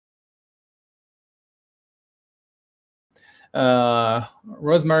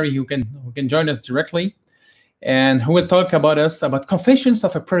Rosemary, who can join us directly, and who will talk about Confessions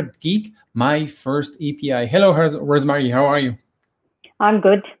of a Product Geek, my first API. Hello, Rosemary. How are you? I'm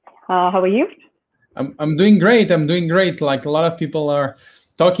good. How are you? I'm doing great. I'm doing great. Like a lot of people are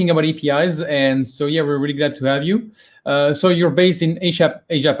talking about APIs, and so yeah, we're really glad to have you. So you're based in Asia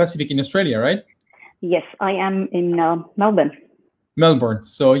Pacific in Australia, right? Yes, I am in Melbourne. Melbourne.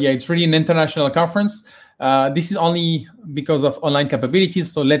 So yeah, it's really an international conference. This is only because of online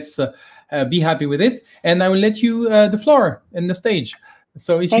capabilities. So let's be happy with it. And I will let you the floor and the stage.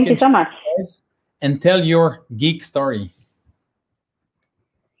 So if Thank you so much. And tell your geek story.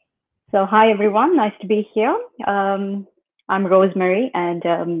 So hi everyone, nice to be here. I'm Rosemary, and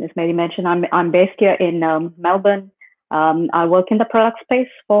as Mary mentioned, I'm based here in Melbourne. I work in the product space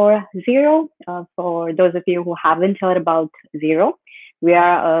for Xero. For those of you who haven't heard about Xero, we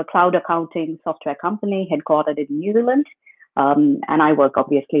are a cloud accounting software company headquartered in New Zealand, and I work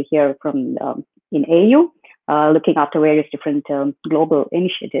obviously here from in AU, looking after various different global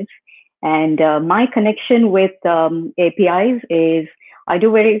initiatives. And my connection with APIs is I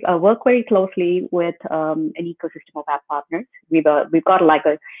do work very closely with an ecosystem of app partners. We've got like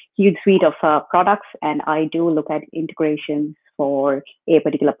a huge suite of products, and I do look at integrations for a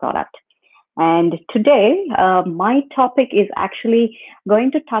particular product. And today, my topic is actually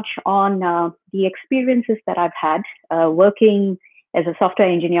going to touch on the experiences that I've had working as a software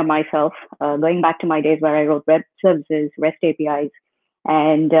engineer myself, going back to my days where I wrote web services, REST APIs,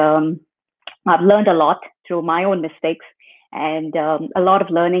 and I've learned a lot through my own mistakes and a lot of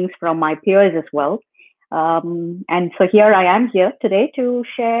learnings from my peers as well. And so here I am here today to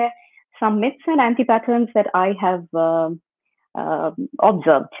share some myths and anti-patterns that I have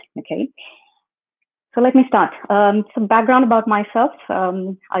observed. Okay. So let me start. Some background about myself.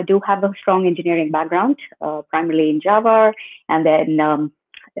 I do have a strong engineering background, primarily in Java, and then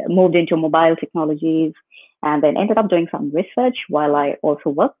moved into mobile technologies, and then ended up doing some research while I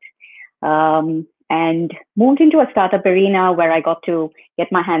also worked. And moved into a startup arena where I got to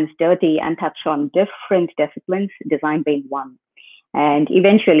get my hands dirty and touch on different disciplines, design being one. And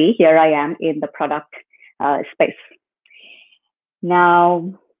eventually, here I am in the product space.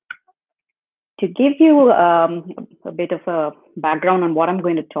 Now, to give you a bit of a background on what I'm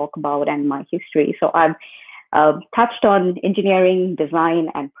going to talk about and my history. So I've touched on engineering, design,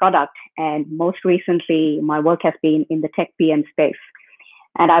 and product. And most recently, my work has been in the tech PM space.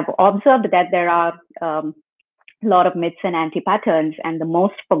 And I've observed that there are a lot of myths and anti-patterns, and the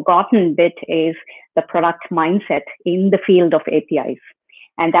most forgotten bit is the product mindset in the field of APIs.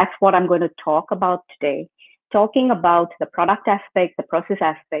 And that's what I'm going to talk about today, talking about the product aspect, the process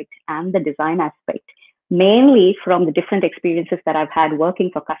aspect, and the design aspect, mainly from the different experiences that I've had working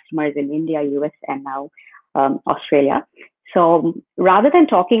for customers in India, US, and now Australia. So rather than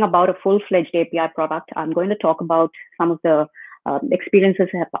talking about a full-fledged API product, I'm going to talk about some of the experiences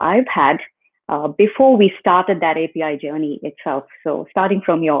that I've had before we started that API journey itself. So starting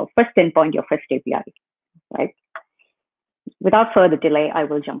from your first endpoint, your first API, right? Without further delay, I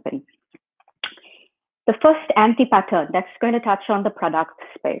will jump in. The first anti-pattern, that's going to touch on the product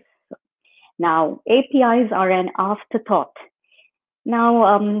space. Now, APIs are an afterthought.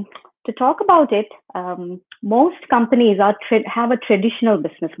 Now, to talk about it, most companies have a traditional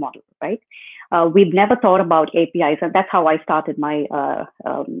business model, right? We've never thought about APIs, and that's how I started my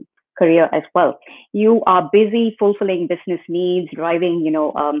career as well. You are busy fulfilling business needs, driving,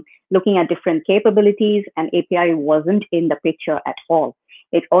 looking at different capabilities, and API wasn't in the picture at all.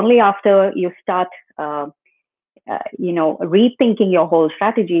 It's only after you start, rethinking your whole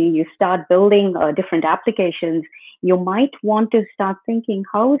strategy, you start building different applications, you might want to start thinking,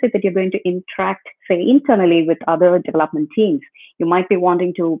 how is it that you're going to interact, say, internally with other development teams? You might be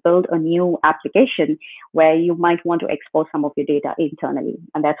wanting to build a new application where you might want to expose some of your data internally.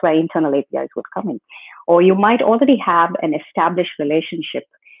 And that's where internal APIs would come in. Or you might already have an established relationship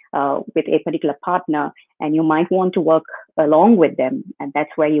with a particular partner, and you might want to work along with them. And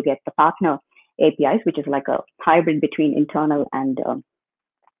that's where you get the partner APIs, which is like a hybrid between internal and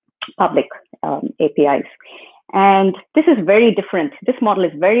public APIs. And this is very different. This model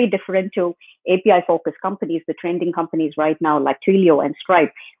is very different to API-focused companies, the trending companies right now like Twilio and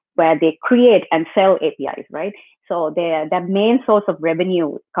Stripe, where they create and sell APIs, right? So their main source of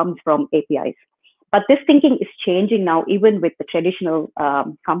revenue comes from APIs. But this thinking is changing now, even with the traditional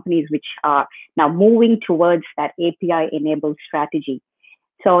companies, which are now moving towards that API-enabled strategy.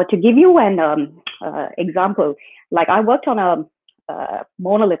 So to give you an example, like I worked on a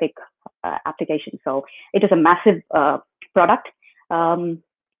monolithic application. So it is a massive product.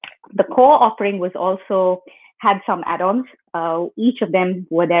 The core offering was also had some add-ons. Each of them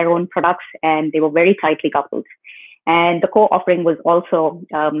were their own products, and they were very tightly coupled. And the core offering was also,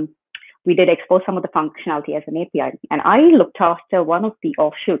 we did expose some of the functionality as an API. And I looked after one of the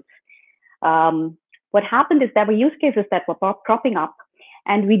offshoots. What happened is there were use cases that were cropping up,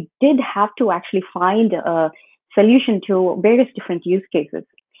 and we did have to actually find a solution to various different use cases.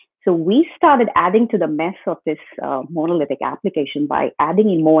 So we started adding to the mess of this monolithic application by adding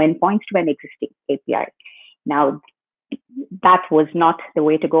in more endpoints to an existing API. Now, that was not the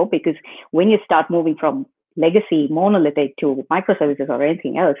way to go, because when you start moving from legacy monolithic to microservices or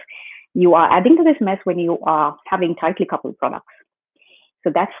anything else, you are adding to this mess when you are having tightly coupled products.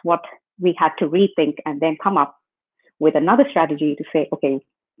 So that's what we had to rethink and then come up with another strategy to say, okay,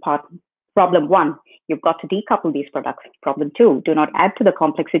 problem one, you've got to decouple these products. Problem two, do not add to the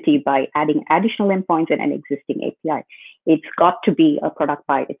complexity by adding additional endpoints in an existing API. It's got to be a product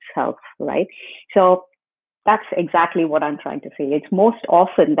by itself, right? So that's exactly what I'm trying to say. It's most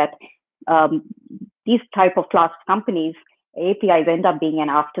often that these type of class companies, APIs end up being an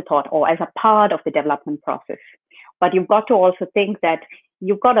afterthought or as a part of the development process. But you've got to also think that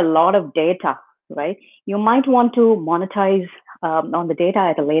you've got a lot of data, right? You might want to monetize on the data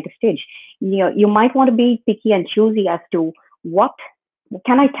at a later stage. You might want to be picky and choosy as to what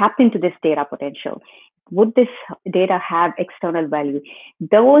can I tap into this data potential? Would this data have external value?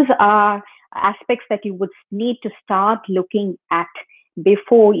 Those are aspects that you would need to start looking at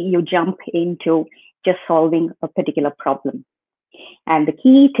before you jump into just solving a particular problem. And the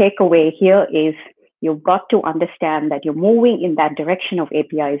key takeaway here is you've got to understand that you're moving in that direction of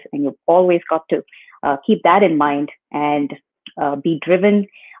APIs, and you've always got to keep that in mind and be driven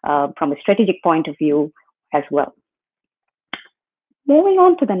from a strategic point of view as well. Moving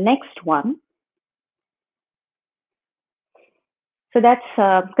on to the next one. So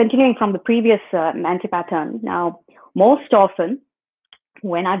that's continuing from the previous anti-pattern. Now, most often,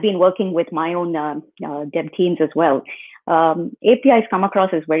 when I've been working with my own dev teams as well, APIs come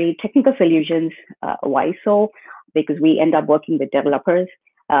across as very technical solutions. Why so? Because we end up working with developers,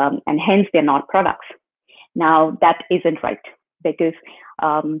 and hence they're not products. Now, that isn't right, because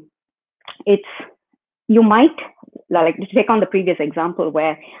you might, like to take on the previous example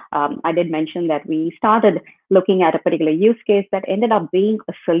where I did mention that we started looking at a particular use case that ended up being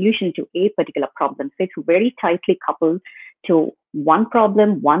a solution to a particular problem. So it's very tightly coupled to one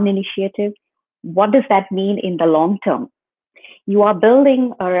problem, one initiative. What does that mean in the long term? You are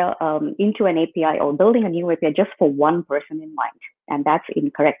building into an API or building a new API just for one person in mind, and that's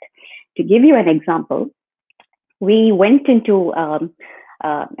incorrect. To give you an example, we went into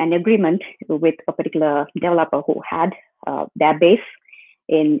an agreement with a particular developer who had their base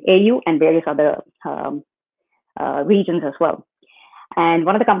in AU and various other regions as well. And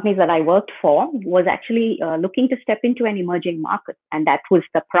one of the companies that I worked for was actually looking to step into an emerging market. And that was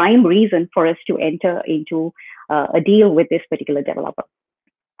the prime reason for us to enter into a deal with this particular developer.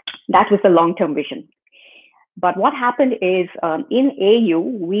 That was the long-term vision. But what happened is in AU,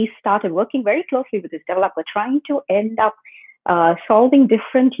 we started working very closely with this developer, trying to end up solving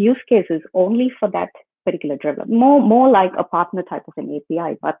different use cases only for that particular developer, more like a partner type of an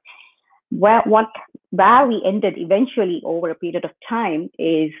API. But where we ended eventually over a period of time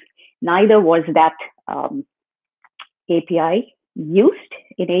is neither was that API used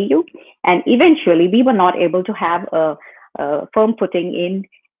in AU, and eventually we were not able to have a firm footing in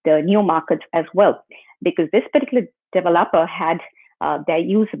the new markets as well, because this particular developer had their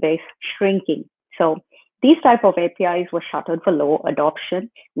user base shrinking. So these type of APIs were shuttered for low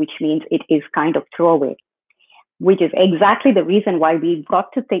adoption, which means it is kind of throwaway, which is exactly the reason why we've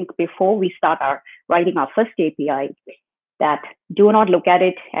got to think before we start writing our first API, that do not look at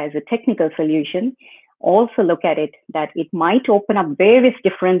it as a technical solution. Also look at it that it might open up various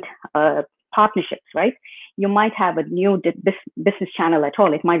different partnerships, right? You might have a new business channel at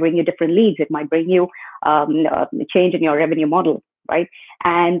all. It might bring you different leads. It might bring you a change in your revenue model, right?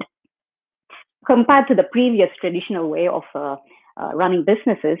 And compared to the previous traditional way of running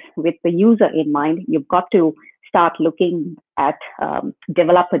businesses with the user in mind, you've got to start looking at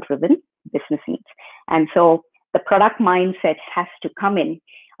developer-driven business needs. And so the product mindset has to come in,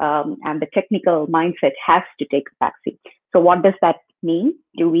 and the technical mindset has to take a backseat. So what does that mean?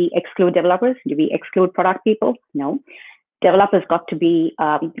 Do we exclude developers? Do we exclude product people? No. Developers got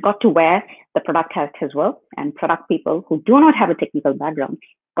to wear the product hat as well, and product people who do not have a technical background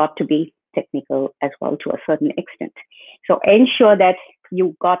got to be technical as well to a certain extent. So ensure that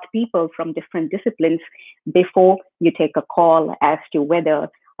you got people from different disciplines before you take a call as to whether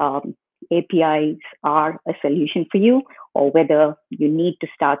APIs are a solution for you or whether you need to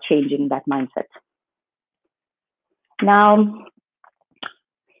start changing that mindset. Now,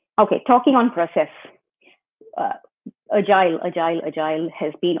 okay, talking on process. Agile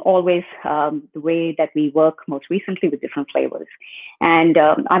has been always the way that we work most recently with different flavors. And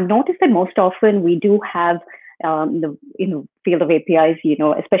I've noticed that most often we do have in the field of APIs,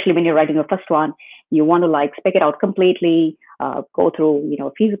 especially when you're writing a first one, you want to like spec it out completely, go through,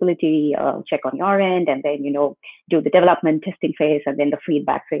 feasibility, check on your end, and then, do the development testing phase and then the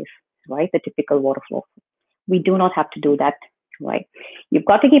feedback phase, right? The typical waterfall. We do not have to do that, right? You've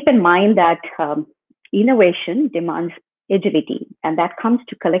got to keep in mind that innovation demands agility, and that comes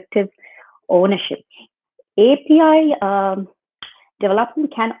to collective ownership. API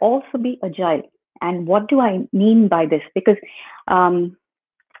development can also be agile. And what do I mean by this? Because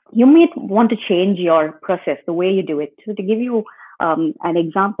you may want to change your process, the way you do it. So to give you an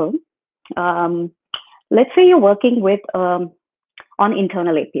example, let's say you're working with on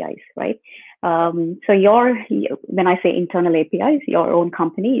internal APIs, right? So when I say internal APIs, your own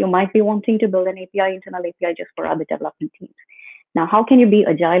company, you might be wanting to build an internal API just for other development teams. Now, how can you be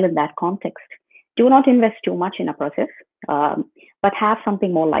agile in that context? Do not invest too much in a process, but have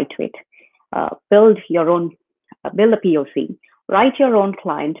something more lightweight. Build a POC, write your own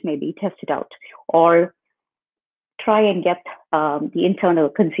client, maybe test it out, or try and get the internal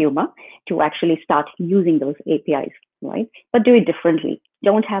consumer to actually start using those APIs, right? But do it differently.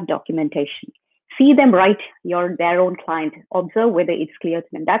 Don't have documentation. See them write their own client. Observe whether it's clear to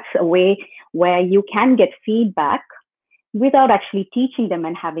them. That's a way where you can get feedback without actually teaching them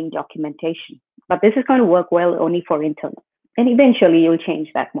and having documentation. But this is going to work well only for internal. And eventually you'll change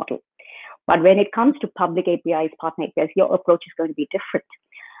that model. But when it comes to public APIs, partner APIs, your approach is going to be different.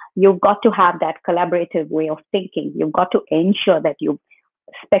 You've got to have that collaborative way of thinking. You've got to ensure that you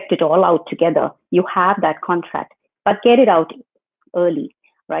spec it all out together. You have that contract, but get it out early,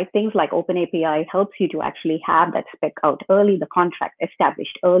 right? Things like OpenAPI helps you to actually have that spec out early, the contract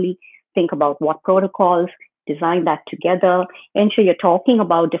established early. Think about what protocols, design that together. Ensure you're talking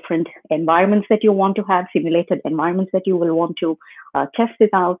about different environments that you want to have, simulated environments that you will want to test it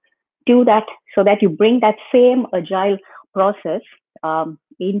out. Do that so that you bring that same agile process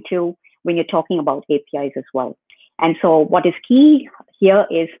into when you're talking about APIs as well. And so what is key here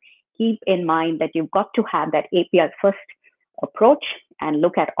is keep in mind that you've got to have that API first approach and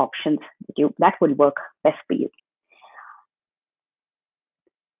look at options that will work best for you.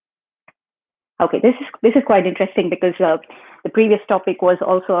 Okay, this is quite interesting because the previous topic was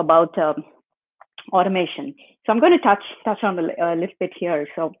also about automation. So I'm going to touch on a little bit here.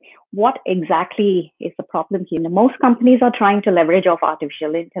 So what exactly is the problem here? Most companies are trying to leverage off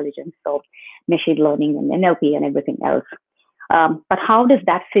artificial intelligence, so machine learning and NLP and everything else. But how does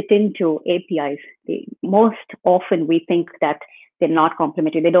that fit into APIs? Most often we think that they're not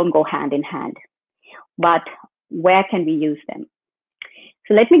complementary. They don't go hand in hand. But where can we use them?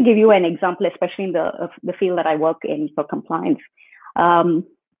 So let me give you an example, especially in the field that I work in for compliance.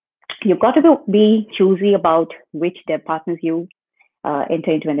 You've got to be choosy about which dev partners you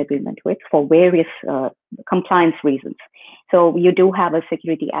enter into an agreement with for various compliance reasons. So you do have a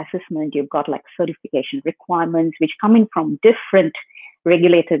security assessment. You've got like certification requirements, which come in from different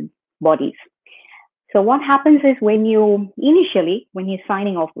regulated bodies. So what happens is when you're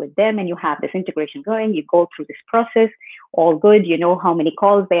signing off with them and you have this integration going, you go through this process, all good, you know how many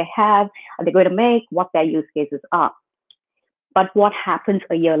calls they have, are they going to make, what their use cases are. But what happens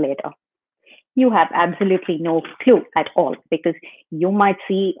a year later? You have absolutely no clue at all because you might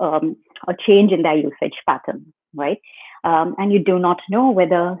see a change in their usage pattern, right? And you do not know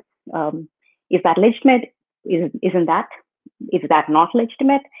whether is that legitimate, is that not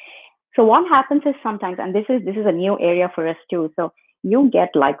legitimate? So what happens is sometimes, and this is a new area for us too. So you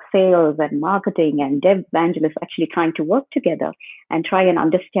get like sales and marketing and dev evangelists actually trying to work together and try and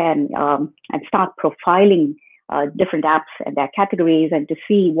understand and start profiling different apps and their categories and to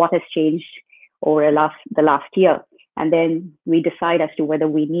see what has changed over the last year. And then we decide as to whether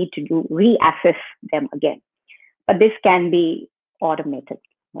we need to reassess them again. But this can be automated,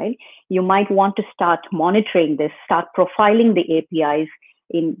 right? You might want to start monitoring this, start profiling the APIs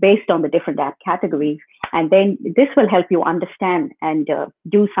based on the different app categories. And then this will help you understand and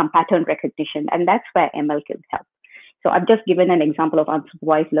do some pattern recognition. And that's where ML can help. So I've just given an example of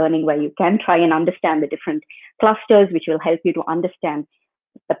unsupervised learning where you can try and understand the different clusters, which will help you to understand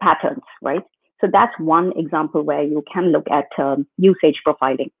the patterns, right? So that's one example where you can look at usage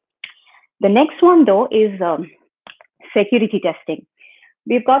profiling. The next one, though, is security testing.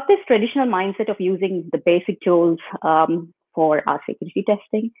 We've got this traditional mindset of using the basic tools for our security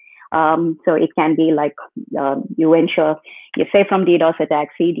testing. So it can be like you ensure you're safe from DDoS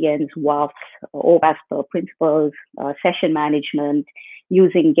attacks, CDNs, WAFs, OWASP principles, session management,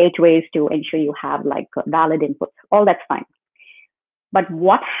 using gateways to ensure you have like valid inputs. All that's fine. But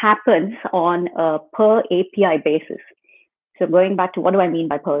what happens on a per API basis? So going back to what do I mean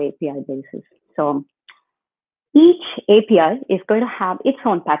by per API basis? So each API is going to have its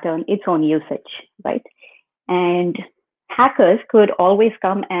own pattern, its own usage, right? And hackers could always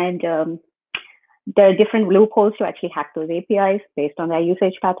come and there are different loopholes to actually hack those APIs based on their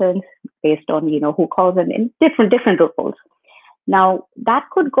usage patterns, based on who calls them in different loopholes. Now that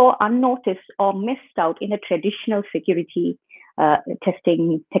could go unnoticed or missed out in a traditional security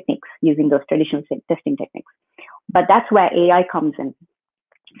testing techniques, using those traditional testing techniques. But that's where AI comes in.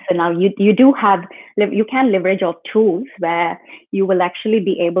 So now you can leverage off tools where you will actually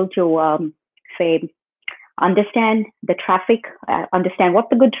be able to say, understand the traffic, understand what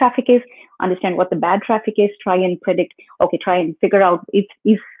the good traffic is, understand what the bad traffic is, try and predict, try and figure out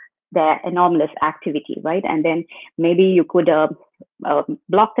if there anomalous activity, right? And then maybe you could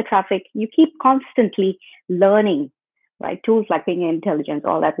block the traffic. You keep constantly learning, right? Tools like Ping Intelligence,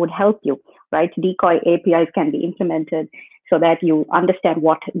 all that would help you, right? Decoy APIs can be implemented so that you understand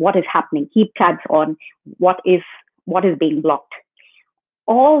what is happening. Keep tabs on what is being blocked.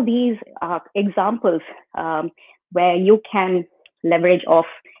 All these are examples where you can leverage off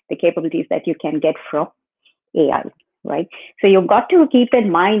the capabilities that you can get from AI, right? So you've got to keep in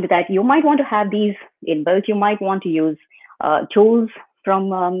mind that you might want to have these inbuilt. You might want to use tools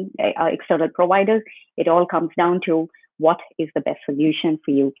from external providers. It all comes down to what is the best solution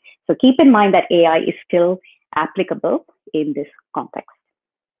for you. So keep in mind that AI is still applicable in this context.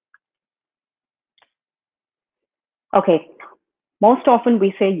 Okay. Most often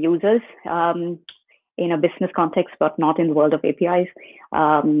we say users in a business context, but not in the world of APIs.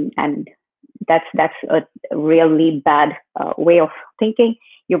 And that's a really bad way of thinking.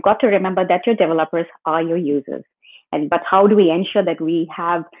 You've got to remember that your developers are your users. But how do we ensure that we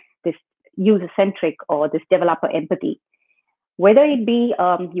have this user-centric or this developer empathy? Whether it be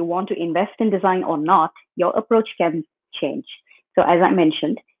you want to invest in design or not, your approach can change. So as I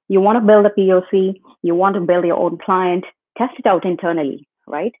mentioned, you want to build a POC, you want to build your own client, test it out internally,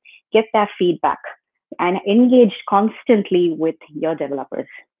 right? Get that feedback and engage constantly with your developers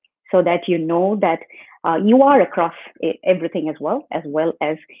so that you know that you are across everything as well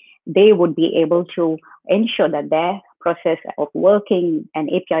as they would be able to ensure that their process of working and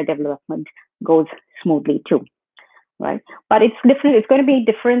API development goes smoothly too, right? But it's different. It's going to be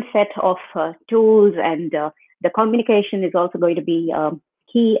a different set of tools, and the communication is also going to be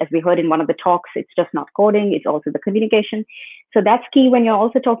key. As we heard in one of the talks, it's just not coding, it's also the communication. So that's key when you're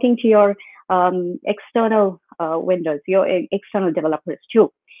also talking to your external vendors, your external developers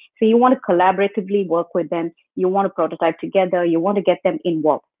too. So you want to collaboratively work with them. You want to prototype together. You want to get them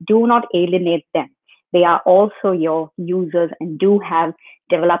involved. Do not alienate them. They are also your users and do have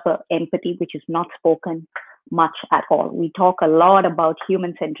developer empathy, which is not spoken much at all. We talk a lot about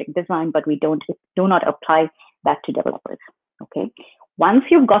human-centric design, but we do not apply that to developers. Okay. Once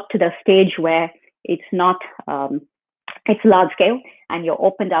you've got to the stage where it's not, it's large scale and you're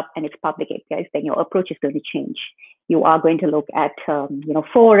opened up and it's public APIs, then your approach is going to change. You are going to look at,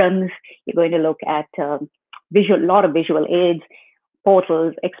 forums. You're going to look at a lot of visual aids,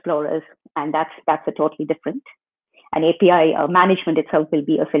 portals, explorers, and that's a totally different. And API management itself will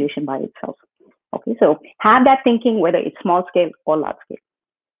be a solution by itself. Okay, so have that thinking, whether it's small scale or large scale.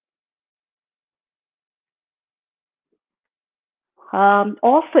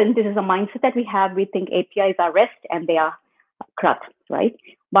 Often this is a mindset that we have. We think APIs are REST and they are CRUD, right?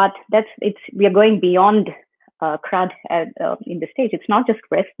 But we are going beyond CRUD in the stage. It's not just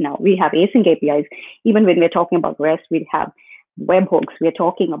REST now. We have async APIs. Even when we're talking about REST, we have webhooks. We're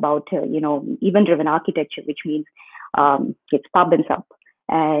talking about event-driven architecture, which means it's pub and sub.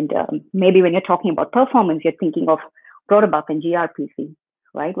 And maybe when you're talking about performance, you're thinking of protobuf and gRPC,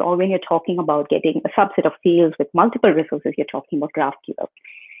 right? Or when you're talking about getting a subset of fields with multiple resources, you're talking about GraphQL.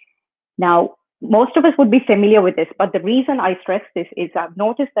 Now, most of us would be familiar with this, but the reason I stress this is I've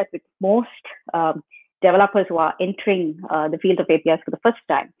noticed that with most developers who are entering the field of APIs for the first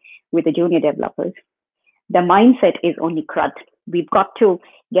time with the junior developers, the mindset is only CRUD. We've got to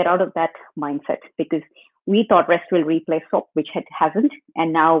get out of that mindset because we thought REST will replace SOAP, which it hasn't.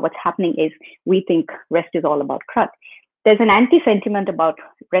 And now what's happening is we think REST is all about CRUD. There's an anti-sentiment about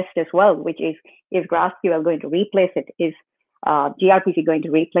REST as well, which is GraphQL going to replace it? Is gRPC going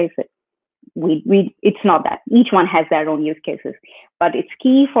to replace it? It's not that. Each one has their own use cases. But it's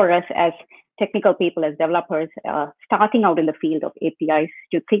key for us as technical people, as developers, starting out in the field of APIs,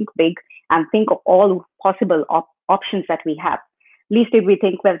 to think big and think of all possible options that we have. At least if we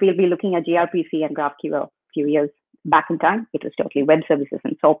think, well, we'll be looking at gRPC and GraphQL a few years back in time, it was totally web services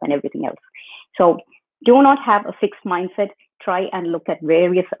and SOAP and everything else. So do not have a fixed mindset. Try and look at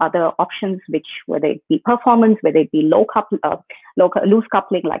various other options, which, whether it be performance, whether it be loose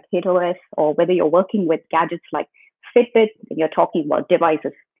coupling like HitOS, or whether you're working with gadgets like Fitbit and you're talking about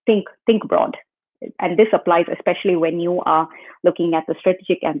devices. Think broad. And this applies especially when you are looking at the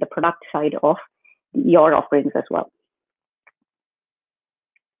strategic and the product side of your offerings as well.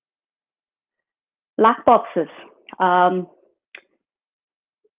 Black boxes.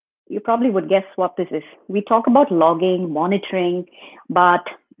 You probably would guess what this is. We talk about logging, monitoring, but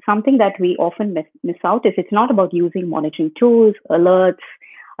something that we often miss out is it's not about using monitoring tools, alerts,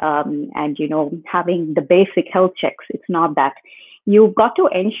 and having the basic health checks. It's not that. You've got to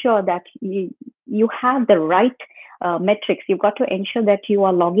ensure that you have the right metrics. You've got to ensure that you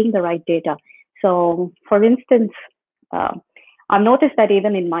are logging the right data. So, for instance, I've noticed that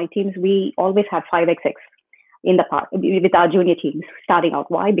even in my teams, we always have 5xx in the past with our junior teams starting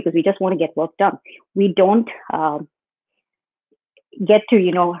out. Why? Because we just want to get work done. We don't get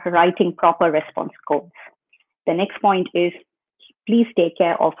to, writing proper response codes. The next point is, please take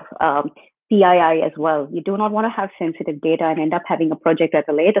care of PII as well. You do not want to have sensitive data and end up having a project at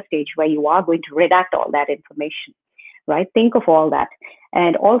a later stage where you are going to redact all that information, right? Think of all that.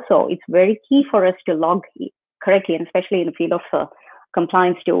 And also, it's very key for us to log correctly, and especially in the field of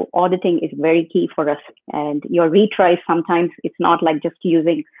compliance to auditing is very key for us. And your retries, sometimes it's not like just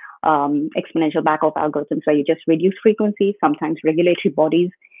using exponential backoff algorithms where you just reduce frequency. Sometimes regulatory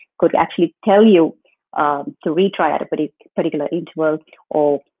bodies could actually tell you to retry at a particular interval,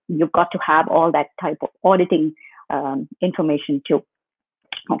 or you've got to have all that type of auditing information too.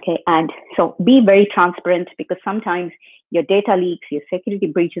 Okay, and so be very transparent, because sometimes your data leaks, your security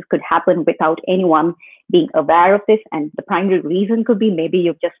breaches could happen without anyone being aware of this. And the primary reason could be maybe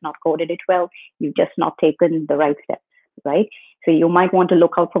you've just not coded it well, you've just not taken the right steps, right? So you might want to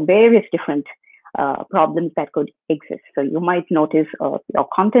look out for various different problems that could exist. So you might notice your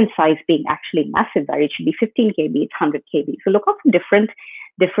content size being actually massive, where it should be 15 KB, it's 100 KB. So look out for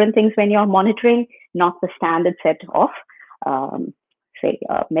different things when you're monitoring, not the standard set of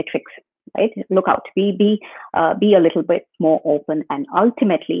metrics, right? Look out, be a little bit more open. And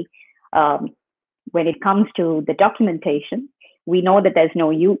ultimately, when it comes to the documentation, we know that there's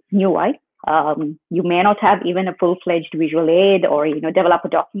no UI. You may not have even a full-fledged visual aid or developer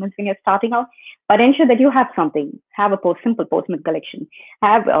documents when you're starting out, but ensure that you have something. Have a simple Postman collection.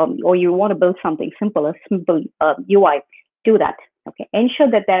 Have or you want to build something simple, a simple UI. Do that. Okay.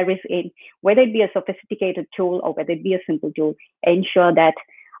 Ensure that there is whether it be a sophisticated tool or whether it be a simple tool, ensure that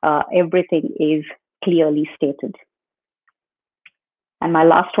everything is clearly stated. And my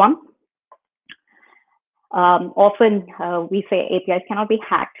last one. Often we say APIs cannot be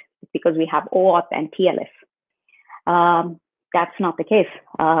hacked because we have OAuth and TLS. That's not the case,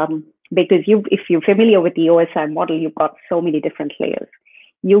 because if you're familiar with the OSI model, you've got so many different layers.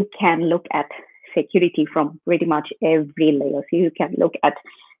 You can look at security from pretty much every layer. So you can look at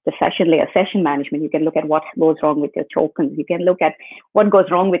the session layer, session management. You can look at what goes wrong with your tokens. You can look at what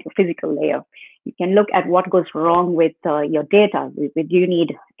goes wrong with your physical layer. You can look at what goes wrong with your data. You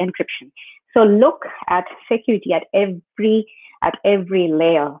need encryption. So look at security at every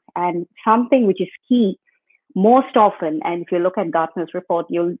layer. And something which is key most often, and if you look at Gartner's report,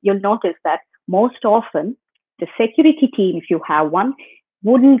 you'll notice that most often the security team, if you have one,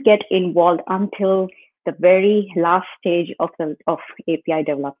 wouldn't get involved until the very last stage of API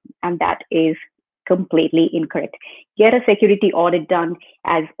development. And that is completely incorrect. Get a security audit done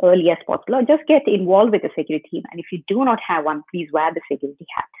as early as possible, or just get involved with the security team. And if you do not have one, please wear the security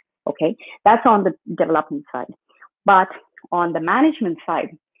hat. Okay, that's on the development side. But on the management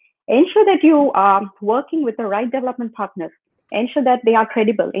side, ensure that you are working with the right development partners. Ensure that they are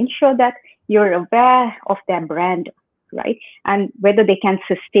credible. Ensure that you're aware of their brand, right? And whether they can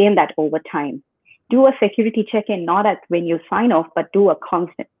sustain that over time. Do a security check-in, not at when you sign off, but do a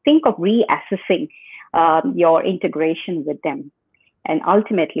constant. Think of reassessing your integration with them. And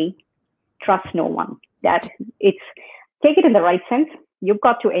ultimately, trust no one. Take it in the right sense. You've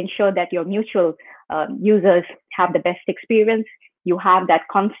got to ensure that your mutual users have the best experience. You have that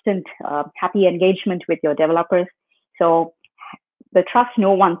constant happy engagement with your developers. So the trust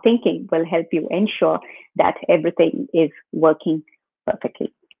no one thinking will help you ensure that everything is working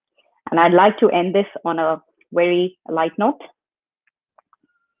perfectly. And I'd like to end this on a very light note.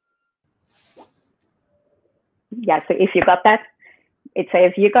 Yeah, so if you got that, it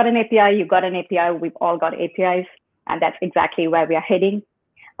says you got an API, you got an API. We've all got APIs, and that's exactly where we are heading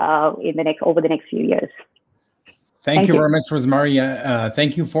over the next few years. Thank you very much, Rosemary.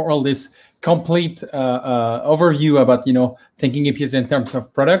 Thank you for all this complete overview about thinking APIs in terms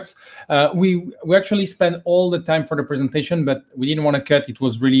of products. We actually spent all the time for the presentation, but we didn't want to cut. It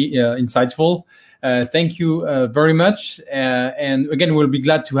was really insightful. Thank you very much. And again, we'll be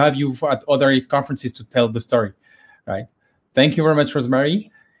glad to have you at other conferences to tell the story. Right. Thank you very much,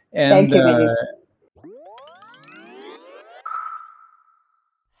 Rosemary. And thank you,